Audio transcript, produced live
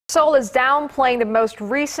Seoul is downplaying the most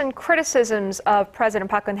recent criticisms of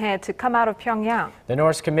President Park Geun-hye to come out of Pyongyang. The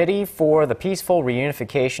North's Committee for the Peaceful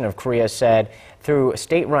Reunification of Korea said through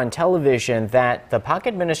state-run television that the Park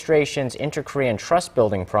administration's inter-Korean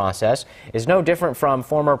trust-building process is no different from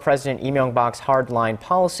former President Lee Myung-bak's hardline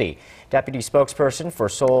policy. Deputy spokesperson for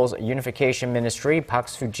Seoul's unification ministry, Park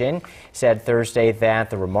Soo-jin, said Thursday that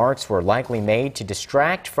the remarks were likely made to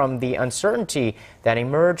distract from the uncertainty that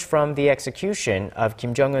emerged from the execution of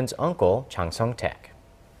Kim Jong-un's uncle, Jang Song-thaek.